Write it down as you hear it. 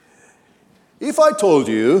If I told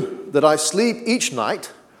you that I sleep each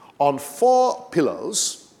night on 4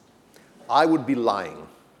 pillows, I would be lying.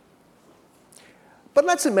 But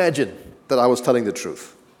let's imagine that I was telling the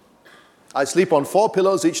truth. I sleep on 4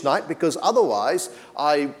 pillows each night because otherwise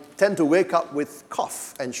I tend to wake up with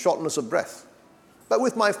cough and shortness of breath. But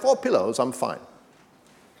with my 4 pillows, I'm fine.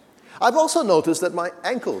 I've also noticed that my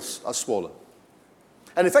ankles are swollen.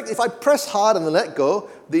 And in fact, if I press hard and then let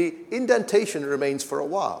go, the indentation remains for a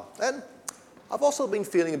while. And I've also been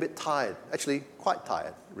feeling a bit tired, actually quite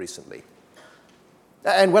tired recently.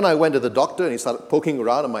 And when I went to the doctor and he started poking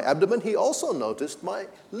around in my abdomen, he also noticed my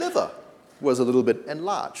liver was a little bit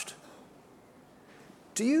enlarged.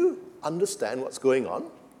 Do you understand what's going on?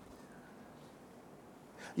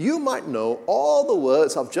 You might know all the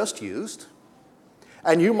words I've just used,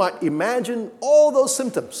 and you might imagine all those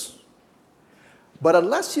symptoms. But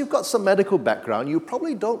unless you've got some medical background, you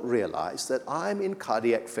probably don't realize that I'm in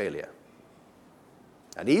cardiac failure.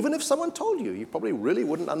 And even if someone told you, you probably really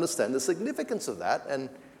wouldn't understand the significance of that and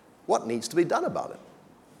what needs to be done about it.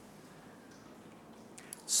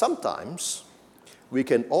 Sometimes we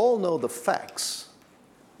can all know the facts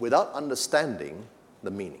without understanding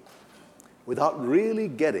the meaning, without really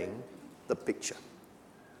getting the picture.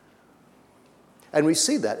 And we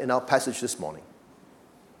see that in our passage this morning.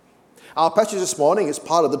 Our passage this morning is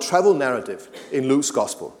part of the travel narrative in Luke's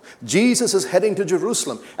Gospel. Jesus is heading to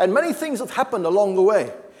Jerusalem, and many things have happened along the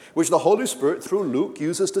way, which the Holy Spirit, through Luke,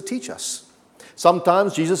 uses to teach us.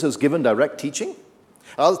 Sometimes Jesus is given direct teaching.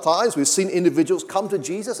 Other times we've seen individuals come to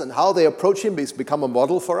Jesus and how they approach him has become a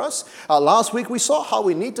model for us. Last week we saw how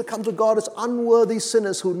we need to come to God as unworthy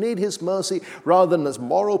sinners who need his mercy rather than as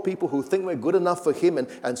moral people who think we're good enough for him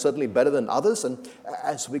and certainly better than others. And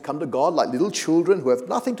as we come to God like little children who have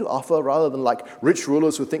nothing to offer rather than like rich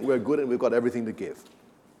rulers who think we're good and we've got everything to give.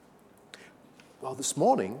 Well, this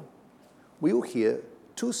morning we will hear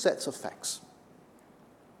 2 sets of facts.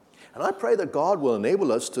 And I pray that God will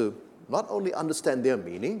enable us to not only understand their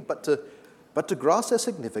meaning, but to grasp their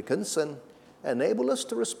significance and enable us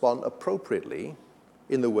to respond appropriately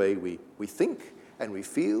in the way we think and we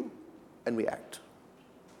feel and we act.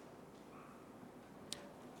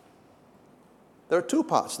 There are 2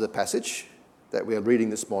 parts to the passage that we are reading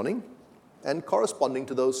this morning and corresponding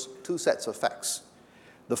to those 2 sets of facts.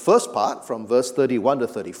 The first part, from verse 31 to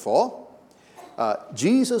 34,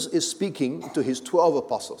 Jesus is speaking to his 12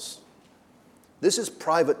 apostles. This is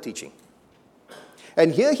private teaching.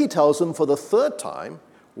 And here he tells them for the 3rd time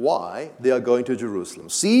why they are going to Jerusalem.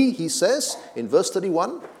 See, he says in verse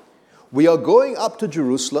 31, we are going up to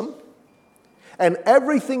Jerusalem, and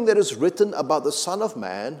everything that is written about the Son of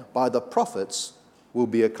Man by the prophets will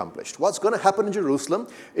be accomplished. What's going to happen in Jerusalem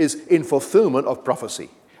is in fulfillment of prophecy.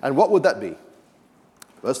 And what would that be?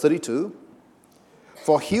 Verse 32,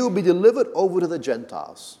 for he'll be delivered over to the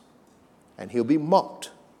Gentiles, and he'll be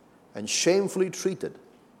mocked and shamefully treated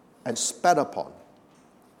and spat upon.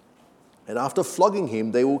 And after flogging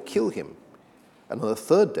him, they will kill him. And on the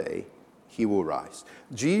 3rd day, he will rise.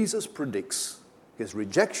 Jesus predicts his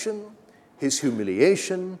rejection, his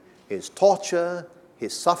humiliation, his torture,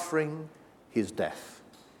 his suffering, his death.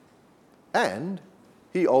 And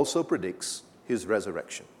he also predicts his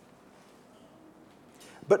resurrection.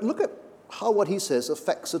 But look at how what he says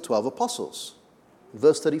affects the 12 apostles.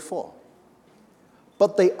 Verse 34.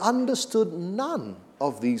 But they understood none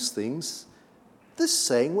of these things. This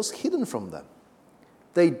saying was hidden from them.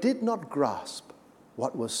 They did not grasp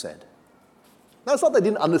what was said. Now, it's not they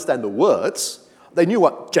didn't understand the words. They knew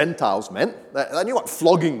what Gentiles meant. They knew what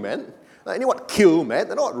flogging meant. They knew what kill meant.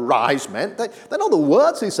 They knew what rise meant. They know the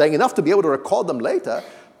words he's saying enough to be able to record them later,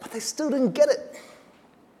 but they still didn't get it.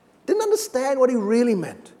 Didn't understand what he really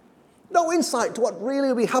meant. No insight to what really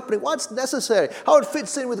will be happening, what's necessary, how it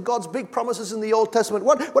fits in with God's big promises in the Old Testament,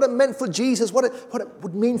 what it meant for Jesus, what it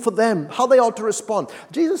would mean for them, how they ought to respond.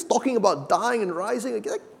 Jesus talking about dying and rising,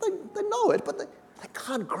 they know it, but they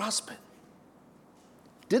can't grasp it.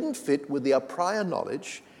 Didn't fit with their prior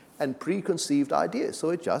knowledge and preconceived ideas, so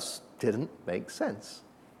it just didn't make sense.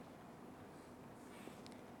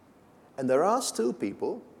 And there are still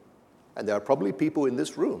people, and there are probably people in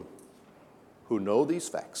this room, who know these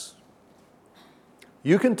facts.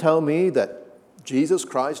 You can tell me that Jesus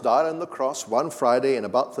Christ died on the cross one Friday in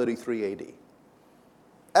about 33 AD,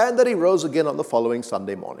 and that he rose again on the following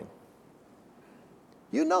Sunday morning.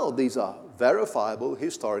 You know these are verifiable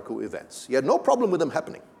historical events. You had no problem with them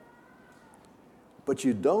happening. But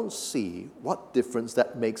you don't see what difference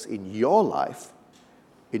that makes in your life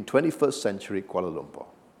in 21st century Kuala Lumpur.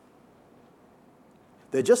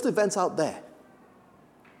 They're just events out there.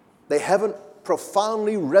 They haven't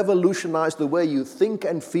profoundly revolutionize the way you think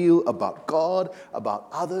and feel about God, about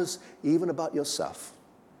others, even about yourself.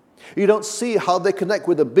 You don't see how they connect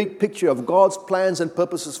with the big picture of God's plans and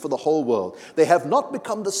purposes for the whole world. They have not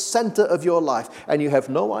become the center of your life, and you have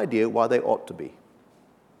no idea why they ought to be.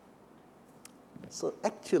 So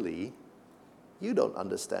actually, you don't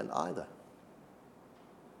understand either.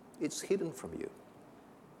 It's hidden from you.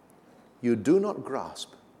 You do not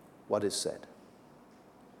grasp what is said.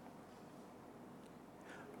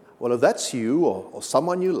 Well, if that's you or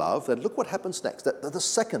someone you love, then look what happens next. The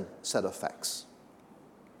second set of facts.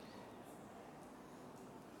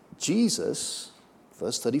 Jesus,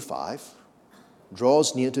 verse 35,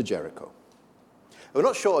 draws near to Jericho. We're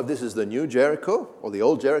not sure if this is the new Jericho or the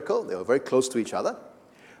old Jericho. They were very close to each other.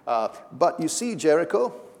 But you see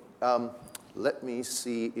Jericho. Let me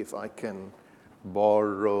see if I can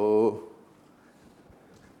borrow.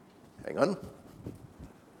 Hang on.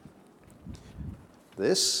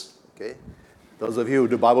 This, okay. Those of you who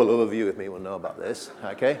do Bible overview with me will know about this,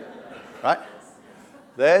 okay? Right?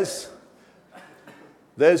 There's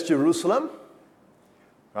Jerusalem,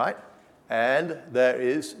 right? And there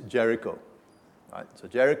is Jericho, right? So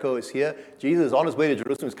Jericho is here. Jesus is on his way to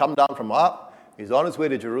Jerusalem. He's come down from up. He's on his way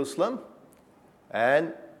to Jerusalem,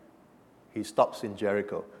 and he stops in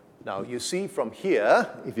Jericho. Now, you see from here,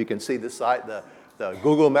 if you can see this side, the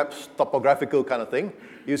Google Maps topographical kind of thing,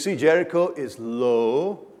 you see Jericho is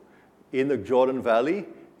low in the Jordan Valley.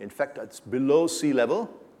 In fact, it's below sea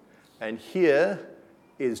level. And here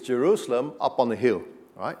is Jerusalem up on the hill.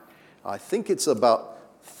 Right? I think it's about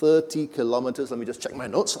 30 kilometers. Let me just check my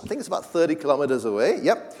notes. I think it's about 30 kilometers away.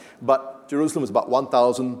 Yep. But Jerusalem is about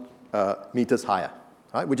 1,000 meters higher.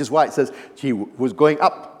 Right? Which is why it says he was going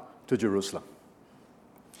up to Jerusalem.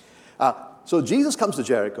 So Jesus comes to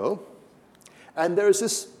Jericho, and there is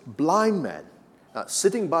this blind man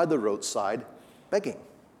sitting by the roadside begging.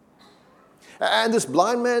 And this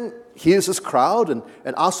blind man hears this crowd and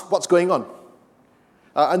asks what's going on.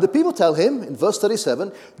 And the people tell him, in verse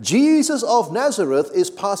 37, Jesus of Nazareth is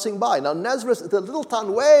passing by. Now, Nazareth is a little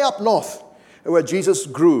town way up north where Jesus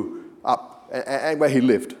grew up and where he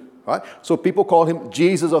lived. Right? So people call him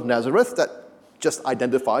Jesus of Nazareth. That just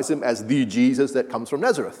identifies him as the Jesus that comes from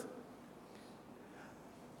Nazareth.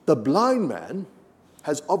 The blind man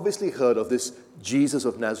has obviously heard of this Jesus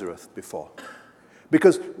of Nazareth before.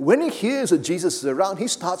 Because when he hears that Jesus is around, he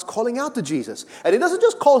starts calling out to Jesus. And he doesn't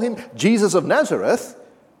just call him Jesus of Nazareth.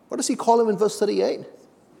 What does he call him in verse 38?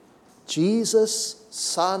 Jesus,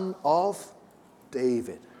 son of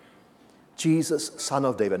David. Jesus, son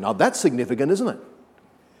of David. Now that's significant, isn't it?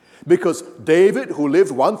 Because David, who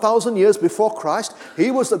lived 1,000 years before Christ,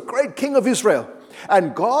 he was the great king of Israel.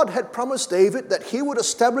 And God had promised David that he would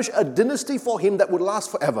establish a dynasty for him that would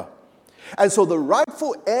last forever. And so the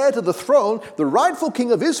rightful heir to the throne, the rightful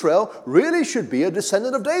king of Israel, really should be a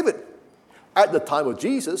descendant of David. At the time of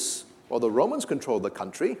Jesus, well, the Romans controlled the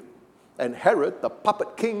country, and Herod, the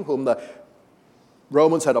puppet king whom the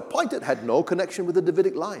Romans had appointed, had no connection with the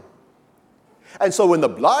Davidic line. And so when the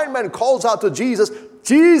blind man calls out to Jesus,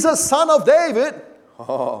 Jesus, son of David,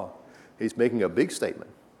 he's making a big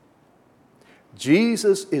statement.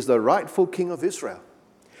 Jesus is the rightful king of Israel.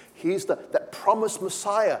 He's that promised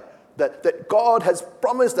Messiah that God has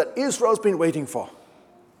promised, that Israel's been waiting for.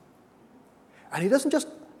 And he doesn't just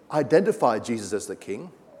identify Jesus as the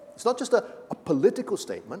king. It's not just a political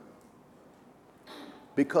statement.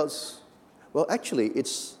 Because, well, actually,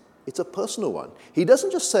 it's a personal one. He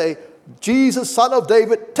doesn't just say, Jesus, son of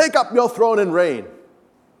David, take up your throne and reign.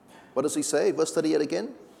 What does he say? Verse 38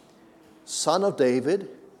 again. Son of David,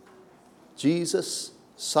 Jesus,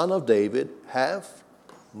 son of David, have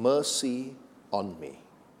mercy on me.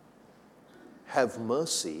 Have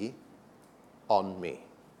mercy on me.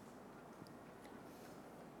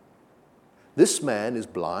 This man is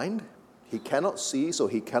blind. He cannot see, so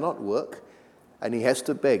he cannot work. And he has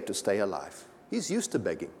to beg to stay alive. He's used to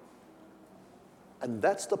begging. And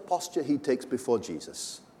that's the posture he takes before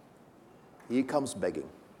Jesus. He comes begging.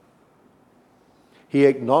 He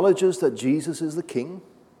acknowledges that Jesus is the king.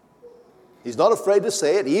 He's not afraid to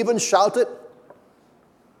say it. He even shouted.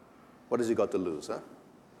 What has he got to lose, huh?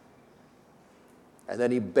 And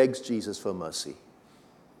then he begs Jesus for mercy.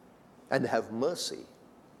 And have mercy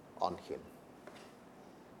on him.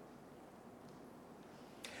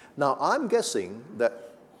 Now, I'm guessing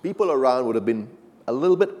that people around would have been a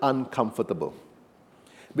little bit uncomfortable.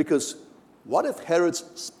 Because what if Herod's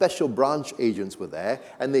special branch agents were there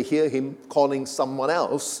and they hear him calling someone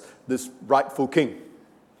else this rightful king?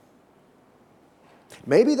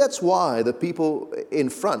 Maybe that's why the people in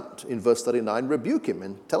front, in verse 39, rebuke him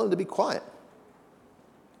and tell him to be quiet.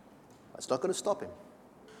 It's not going to stop him.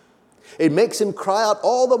 It makes him cry out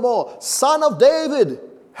all the more, Son of David,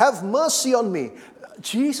 have mercy on me.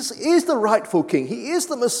 Jesus is the rightful king. He is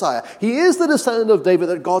the Messiah. He is the descendant of David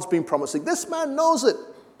that God's been promising. This man knows it.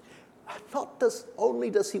 Not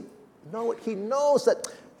only does he know it, he knows that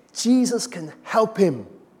Jesus can help him.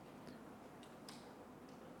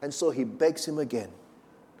 And so he begs him again,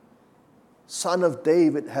 Son of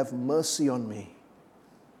David, have mercy on me.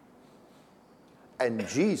 And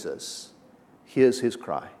Jesus hears his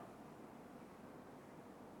cry.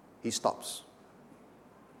 He stops.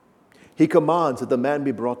 He commands that the man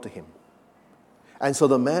be brought to him. And so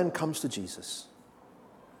the man comes to Jesus.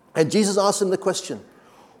 And Jesus asks him the question,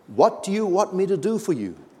 what do you want me to do for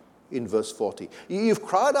you? In verse 40. You've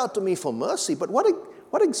cried out to me for mercy, but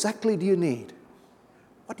what exactly do you need?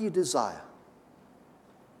 What do you desire?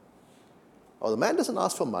 Well, the man doesn't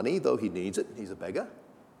ask for money, though he needs it. He's a beggar.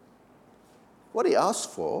 What he asks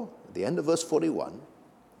for, at the end of verse 41,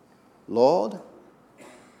 Lord,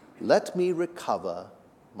 let me recover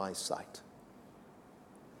my sight.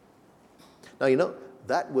 Now,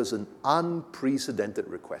 that was an unprecedented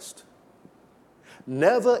request.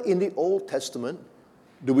 Never in the Old Testament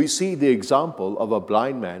do we see the example of a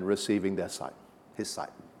blind man receiving his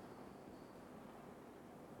sight.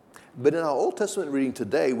 But in our Old Testament reading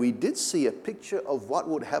today, we did see a picture of what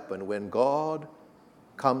would happen when God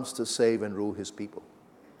comes to save and rule his people.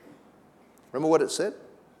 Remember what it said?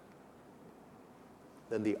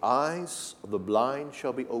 Then the eyes of the blind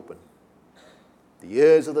shall be opened, the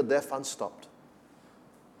ears of the deaf unstopped,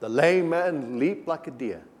 the lame man leap like a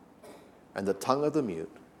deer, and the tongue of the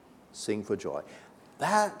mute sing for joy.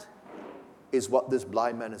 That is what this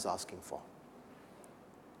blind man is asking for.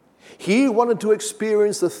 He wanted to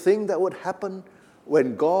experience the thing that would happen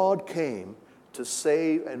when God came to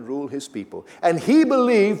save and rule his people. And he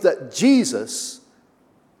believed that Jesus,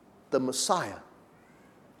 the Messiah,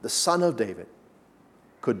 the Son of David,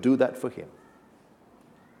 could do that for him.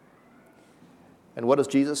 And what does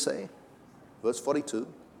Jesus say? Verse 42.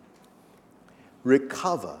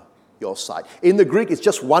 Recover your sight. In the Greek, it's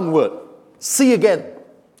just one word. See again.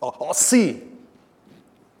 Or see.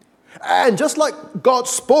 And just like God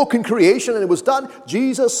spoke in creation and it was done,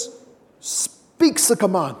 Jesus speaks the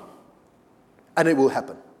command. And it will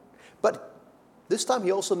happen. But this time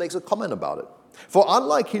he also makes a comment about it. For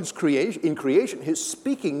unlike his in creation, his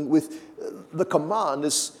speaking with the command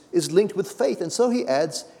is linked with faith. And so he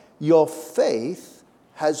adds, your faith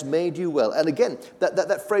has made you well. And again,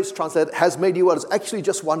 that phrase translated, has made you well, is actually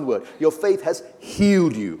just one word. Your faith has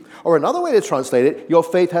healed you. Or another way to translate it, your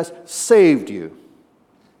faith has saved you.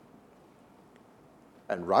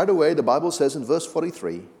 And right away, the Bible says in verse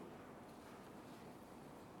 43,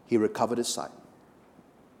 he recovered his sight.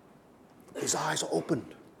 His eyes are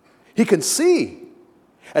opened. He can see.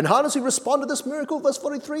 And how does he respond to this miracle? Verse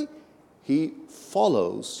 43, he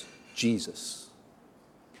follows Jesus.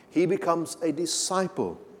 He becomes a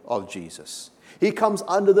disciple of Jesus. He comes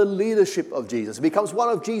under the leadership of Jesus. He becomes one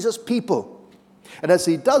of Jesus' people. And as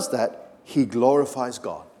he does that, he glorifies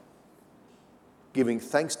God, giving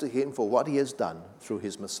thanks to him for what he has done through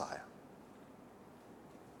his Messiah.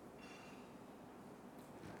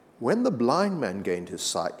 When the blind man gained his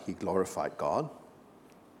sight, he glorified God.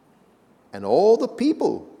 And all the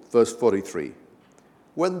people, verse 43,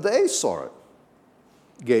 when they saw it,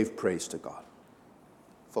 gave praise to God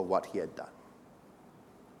for what he had done.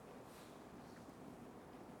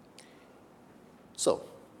 So,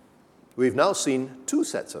 we've now seen two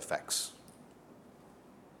sets of facts.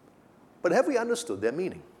 But have we understood their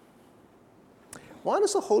meaning? Why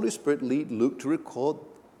does the Holy Spirit lead Luke to record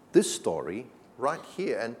this story right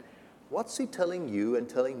here? And what's he telling you and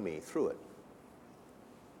telling me through it?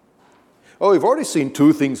 Oh, we've already seen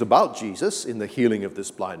two things about Jesus in the healing of this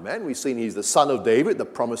blind man. We've seen he's the Son of David, the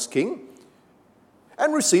promised king.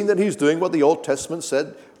 And we've seen that he's doing what the Old Testament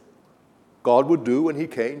said God would do when he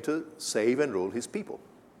came to save and rule his people.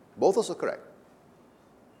 Both of us are correct.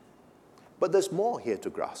 But there's more here to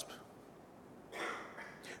grasp.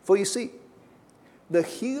 For you see, the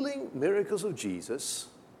healing miracles of Jesus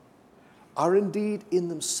are indeed in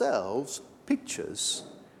themselves pictures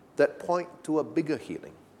that point to a bigger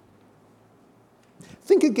healing.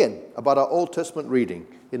 Think again about our Old Testament reading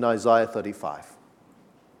in Isaiah 35.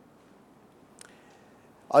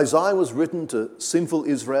 Isaiah was written to sinful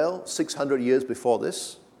Israel 600 years before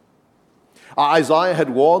this. Isaiah had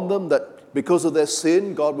warned them that because of their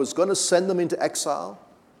sin, God was going to send them into exile,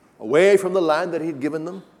 away from the land that he'd given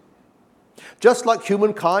them. Just like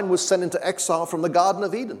humankind was sent into exile from the Garden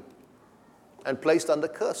of Eden and placed under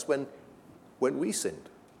curse when we sinned.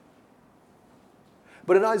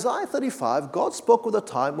 But in Isaiah 35, God spoke of the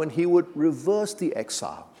time when he would reverse the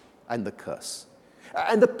exile and the curse.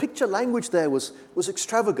 And the picture language there was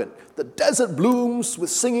extravagant. The desert blooms with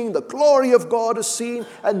singing, the glory of God is seen.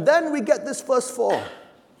 And then we get this verse 4.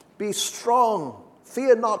 Be strong,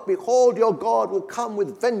 fear not, behold your God will come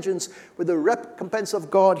with vengeance, with the recompense of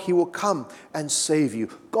God he will come and save you.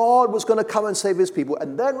 God was going to come and save his people.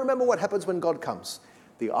 And then remember what happens when God comes.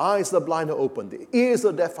 The eyes of the blind are opened, the ears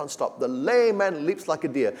of the deaf unstopped, the lame man leaps like a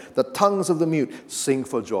deer, the tongues of the mute sing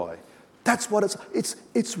for joy. That's what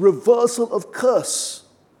it's reversal of curse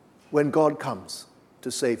when God comes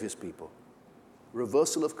to save his people.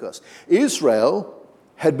 Reversal of curse. Israel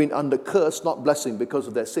had been under curse, not blessing, because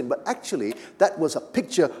of their sin. But actually, that was a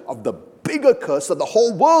picture of the bigger curse that the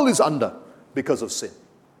whole world is under because of sin.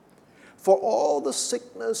 For all the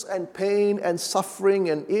sickness and pain and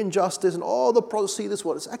suffering and injustice and all the problems we see this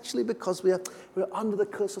world, it's actually because we're under the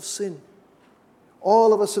curse of sin.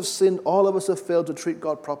 All of us have sinned. All of us have failed to treat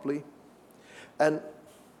God properly. And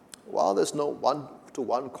while there's no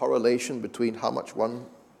one-to-one correlation between how much one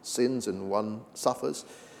sins and one suffers,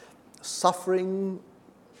 suffering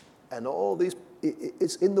and all these,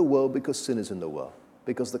 it's in the world because sin is in the world,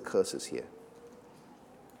 because the curse is here.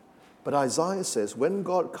 But Isaiah says when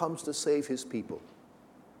God comes to save his people,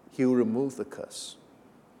 he will remove the curse.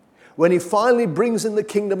 When he finally brings in the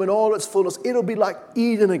kingdom in all its fullness, it'll be like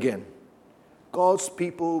Eden again. God's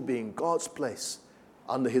people being God's place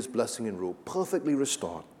under his blessing and rule, perfectly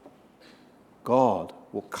restored. God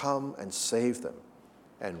will come and save them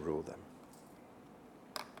and rule them.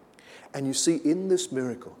 And you see, in this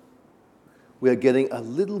miracle, we are getting a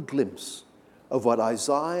little glimpse of what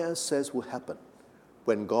Isaiah says will happen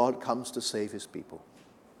when God comes to save his people.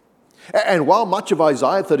 And while much of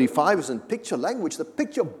Isaiah 35 is in picture language, the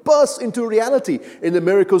picture bursts into reality in the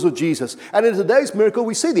miracles of Jesus. And in today's miracle,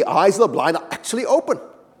 we see the eyes of the blind are actually open.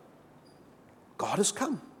 God has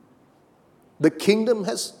come. The kingdom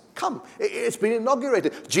has come. It's been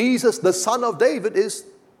inaugurated. Jesus, the Son of David, is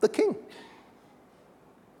the King.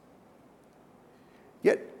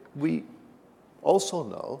 Yet we also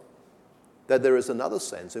know that there is another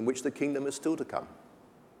sense in which the kingdom is still to come.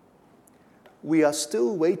 We are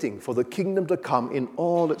still waiting for the kingdom to come in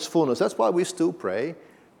all its fullness. That's why we still pray,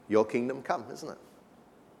 your kingdom come, isn't it?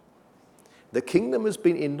 The kingdom has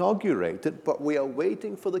been inaugurated, but we are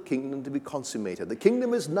waiting for the kingdom to be consummated. The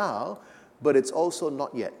kingdom is now, but it's also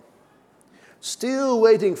not yet. Still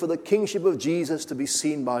waiting for the kingship of Jesus to be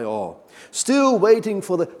seen by all. Still waiting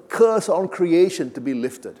for the curse on creation to be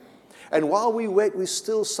lifted. And while we wait, we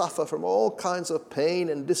still suffer from all kinds of pain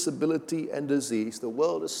and disability and disease. The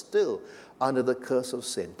world is still under the curse of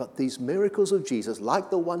sin. But these miracles of Jesus, like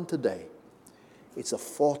the one today, it's a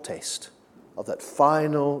foretaste of that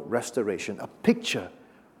final restoration, a picture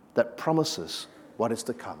that promises what is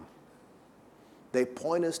to come. They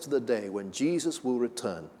point us to the day when Jesus will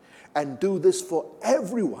return and do this for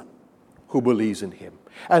everyone who believes in him.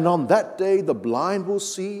 And on that day, the blind will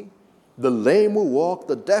see, the lame will walk,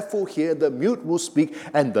 the deaf will hear, the mute will speak,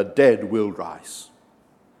 and the dead will rise.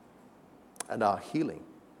 And our healing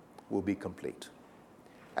will be complete.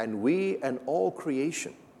 And we and all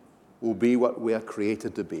creation will be what we are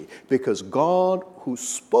created to be. Because God, who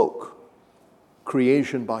spoke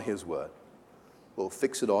creation by his word, will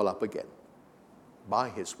fix it all up again by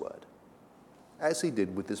his word, as he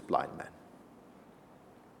did with this blind man.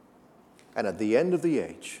 And at the end of the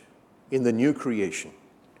age, in the new creation,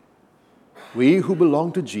 we who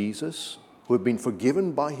belong to Jesus, who have been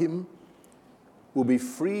forgiven by him, will be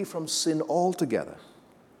free from sin altogether.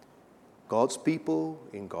 God's people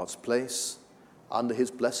in God's place, under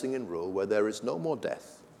his blessing and rule, where there is no more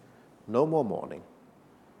death, no more mourning,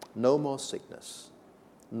 no more sickness,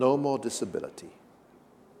 no more disability.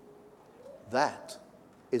 That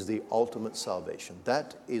is the ultimate salvation.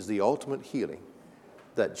 That is the ultimate healing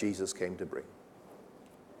that Jesus came to bring.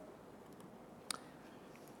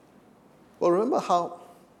 Well, remember how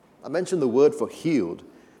I mentioned the word for healed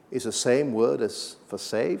is the same word as for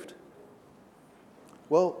saved?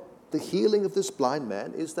 Well, the healing of this blind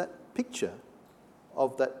man is that picture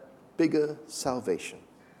of that bigger salvation.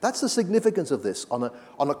 That's the significance of this on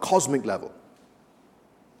a cosmic level.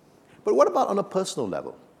 But what about on a personal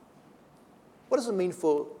level? What does it mean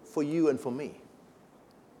for you and for me?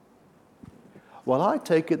 Well, I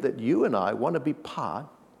take it that you and I want to be part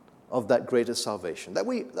of that greater salvation, that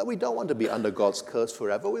we don't want to be under God's curse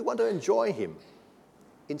forever. We want to enjoy him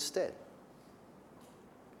instead.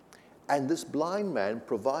 And this blind man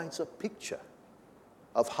provides a picture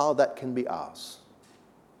of how that can be ours.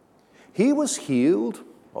 He was healed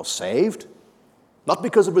or saved, not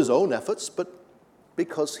because of his own efforts, but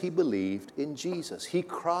because he believed in Jesus. He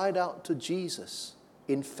cried out to Jesus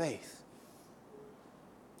in faith.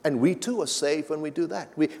 And we too are saved when we do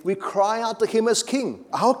that. We cry out to him as king,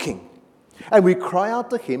 our king. And we cry out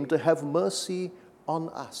to him to have mercy on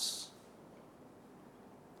us.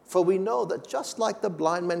 For we know that just like the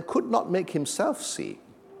blind man could not make himself see,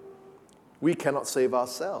 we cannot save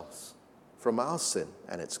ourselves from our sin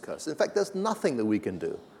and its curse. In fact, there's nothing that we can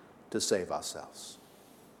do to save ourselves.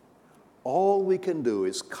 All we can do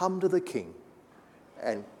is come to the King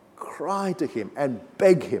and cry to him and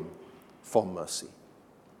beg him for mercy.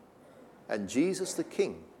 And Jesus the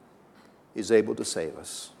King is able to save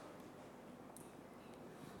us.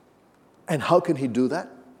 And how can he do that?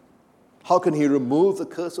 How can he remove the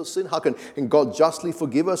curse of sin? How can God justly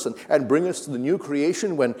forgive us and bring us to the new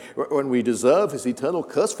creation when we deserve his eternal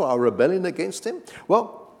curse for our rebellion against him?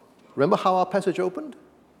 Well, remember how our passage opened?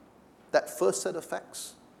 That first set of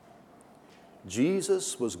facts.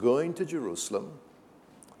 Jesus was going to Jerusalem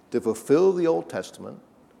to fulfill the Old Testament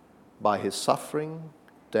by his suffering,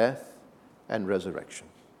 death, and resurrection.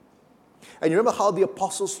 And you remember how the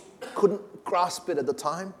apostles couldn't grasp it at the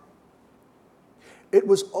time? It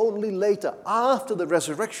was only later, after the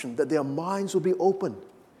resurrection, that their minds would be opened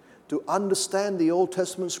to understand the Old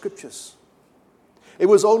Testament scriptures. It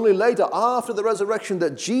was only later, after the resurrection,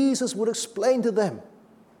 that Jesus would explain to them.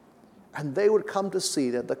 And they would come to see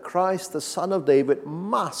that the Christ, the Son of David,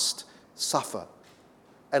 must suffer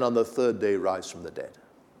and on the third day rise from the dead.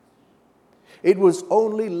 It was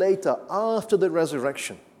only later, after the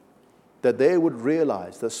resurrection, that they would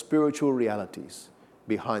realize the spiritual realities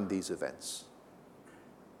behind these events.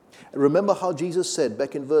 Remember how Jesus said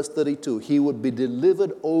back in verse 32, he would be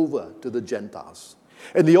delivered over to the Gentiles.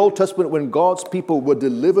 In the Old Testament, when God's people were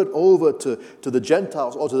delivered over to the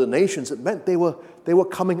Gentiles or to the nations, it meant they were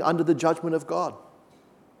coming under the judgment of God.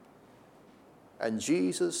 And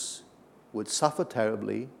Jesus would suffer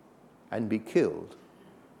terribly and be killed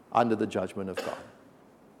under the judgment of God.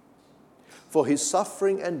 For his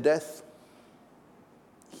suffering and death,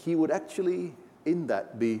 he would actually, in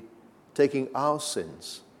that, be taking our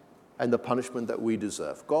sins and the punishment that we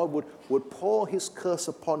deserve. God would pour his curse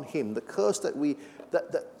upon him, the curse that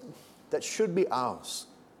should be ours,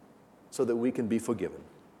 so that we can be forgiven.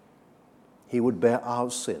 He would bear our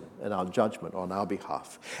sin and our judgment on our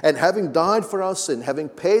behalf. And having died for our sin, having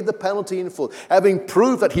paid the penalty in full, having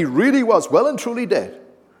proved that he really was well and truly dead,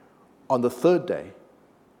 on the third day,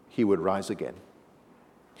 he would rise again.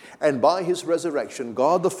 And by his resurrection,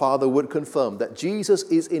 God the Father would confirm that Jesus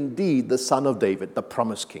is indeed the Son of David, the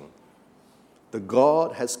promised King. The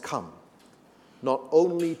God has come not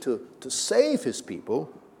only to save his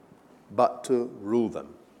people, but to rule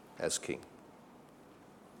them as king.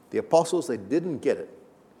 The apostles, they didn't get it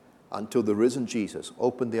until the risen Jesus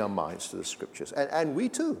opened their minds to the scriptures. And we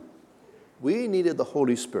too. We needed the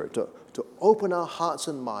Holy Spirit to open our hearts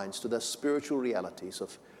and minds to the spiritual realities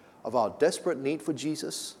of our desperate need for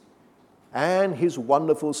Jesus and his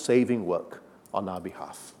wonderful saving work on our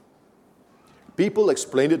behalf. People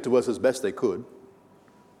explained it to us as best they could,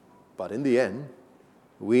 but in the end,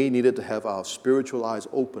 we needed to have our spiritual eyes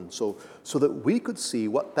open so that we could see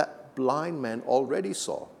what that blind man already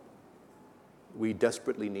saw. We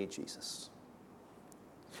desperately need Jesus.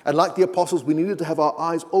 And like the apostles, we needed to have our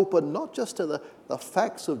eyes open not just to the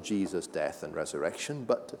facts of Jesus' death and resurrection,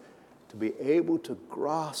 but to be able to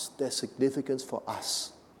grasp their significance for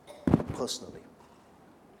us personally,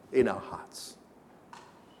 in our hearts.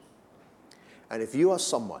 And if you are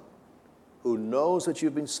someone who knows that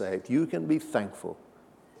you've been saved, you can be thankful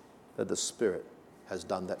that the Spirit has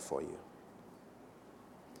done that for you.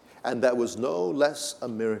 And that was no less a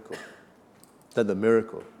miracle than the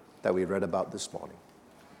miracle that we read about this morning.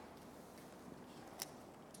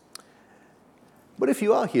 But if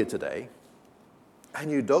you are here today and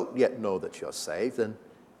you don't yet know that you're saved, then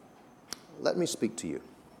let me speak to you.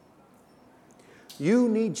 You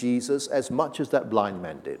need Jesus as much as that blind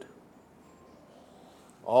man did.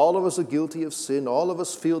 All of us are guilty of sin. All of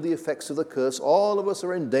us feel the effects of the curse. All of us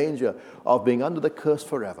are in danger of being under the curse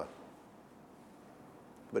forever.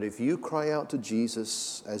 But if you cry out to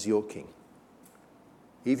Jesus as your King,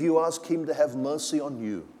 if you ask him to have mercy on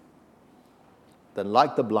you, then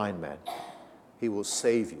like the blind man, he will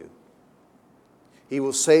save you. He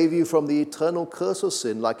will save you from the eternal curse of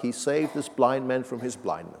sin like he saved this blind man from his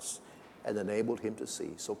blindness and enabled him to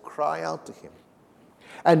see. So cry out to him.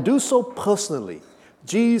 And do so personally.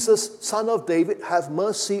 Jesus, Son of David, have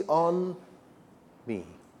mercy on me.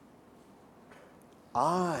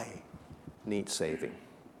 I need saving.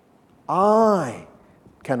 I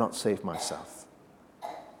cannot save myself.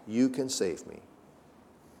 You can save me.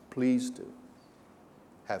 Please do.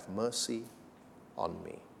 have mercy on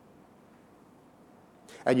me.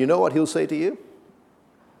 And you know what he'll say to you?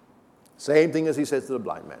 Same thing as he says to the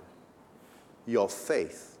blind man. Your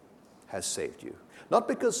faith has saved you. Not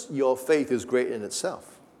because your faith is great in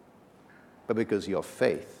itself, but because your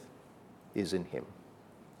faith is in him.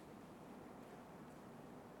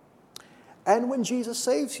 And when Jesus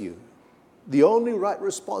saves you, the only right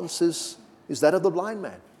response is that of the blind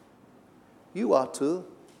man. You are to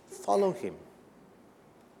follow him.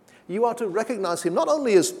 You are to recognize him not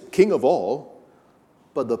only as King of all,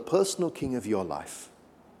 but the personal King of your life.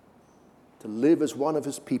 To live as one of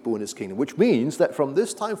his people in his kingdom, which means that from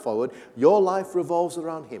this time forward, your life revolves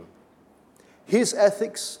around him. His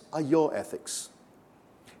ethics are your ethics.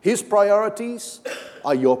 His priorities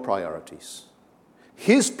are your priorities.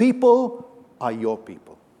 His people are your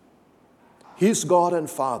people. His God and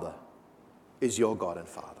Father is your God and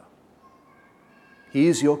Father. He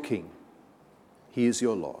is your King. He is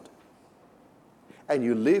your Lord. And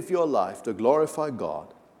you live your life to glorify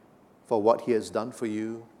God for what he has done for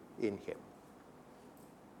you in him.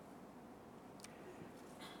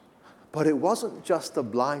 But it wasn't just the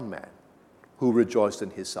blind man who rejoiced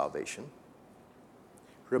in his salvation.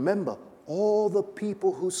 Remember, all the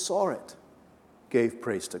people who saw it gave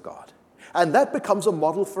praise to God. And that becomes a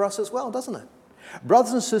model for us as well, doesn't it?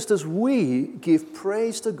 Brothers and sisters, we give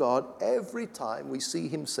praise to God every time we see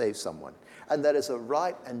him save someone. And that is a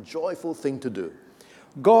right and joyful thing to do.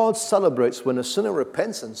 God celebrates when a sinner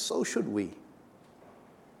repents, and so should we.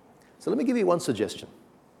 So let me give you one suggestion.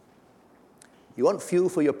 You want fuel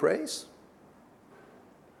for your praise?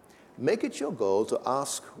 Make it your goal to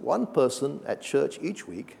ask one person at church each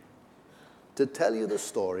week to tell you the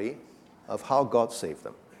story of how God saved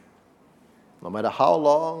them. No matter how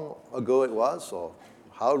long ago it was or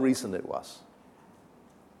how recent it was.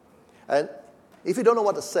 And if you don't know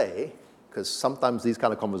what to say, because sometimes these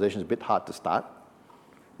kind of conversations are a bit hard to start,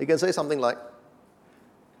 you can say something like,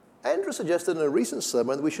 Andrew suggested in a recent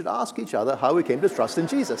sermon that we should ask each other how we came to trust in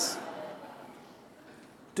Jesus.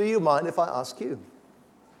 Do you mind if I ask you?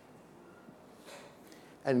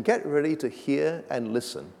 And get ready to hear and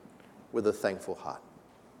listen with a thankful heart.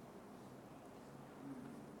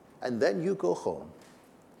 And then you go home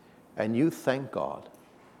and you thank God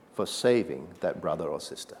for saving that brother or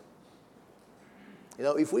sister. You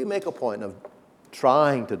know, if we make a point of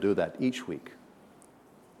trying to do that each week,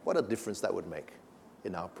 what a difference that would make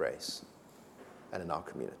in our praise and in our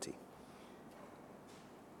community.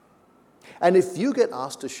 And if you get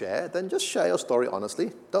asked to share, then just share your story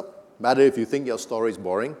honestly. Don't matter if you think your story is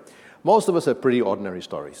boring. Most of us have pretty ordinary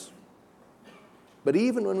stories. But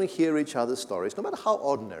even when we hear each other's stories, no matter how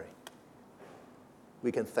ordinary,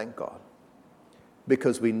 we can thank God.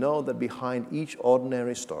 Because we know that behind each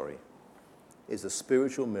ordinary story is a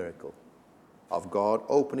spiritual miracle of God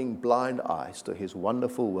opening blind eyes to his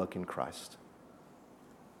wonderful work in Christ.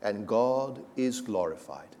 And God is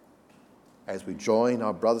glorified as we join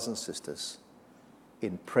our brothers and sisters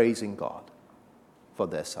in praising God for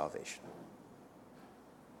their salvation.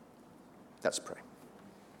 Let's pray.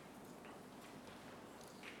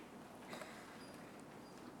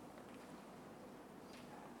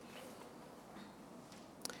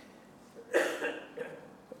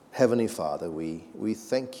 Heavenly Father, we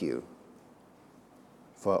thank you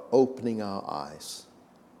for opening our eyes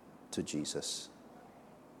to Jesus.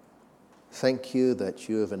 Thank you that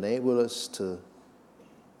you have enabled us to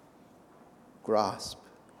grasp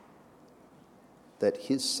that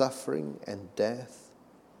his suffering and death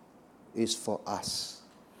is for us,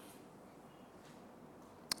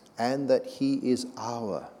 and that he is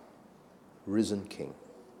our risen King.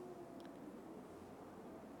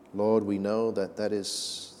 Lord, we know that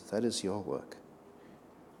is your work,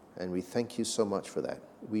 and we thank you so much for that.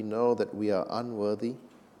 We know that we are unworthy,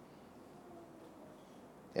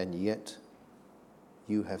 and yet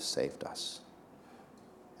you have saved us,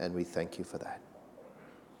 and we thank you for that.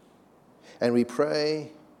 And we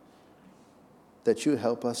pray that you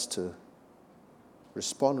help us to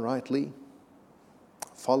respond rightly,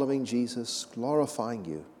 following Jesus, glorifying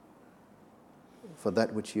you for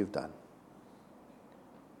that which you've done.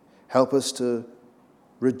 Help us to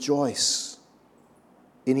rejoice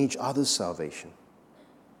in each other's salvation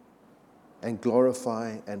and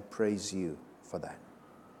glorify and praise you for that.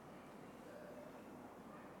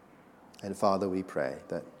 And Father, we pray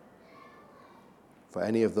that for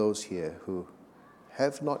any of those here who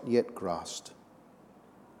have not yet grasped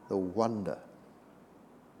the wonder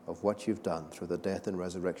of what you've done through the death and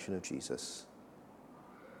resurrection of Jesus,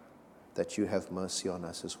 that you have mercy on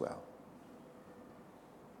us as well.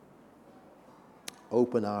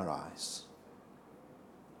 Open our eyes.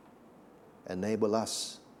 Enable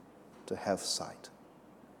us to have sight.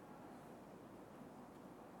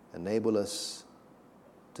 Enable us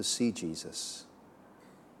to see Jesus,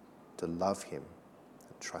 to love him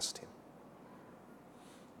and trust him,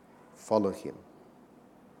 follow him,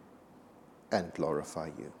 and glorify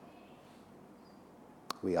you.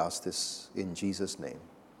 We ask this in Jesus' name.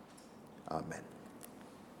 Amen.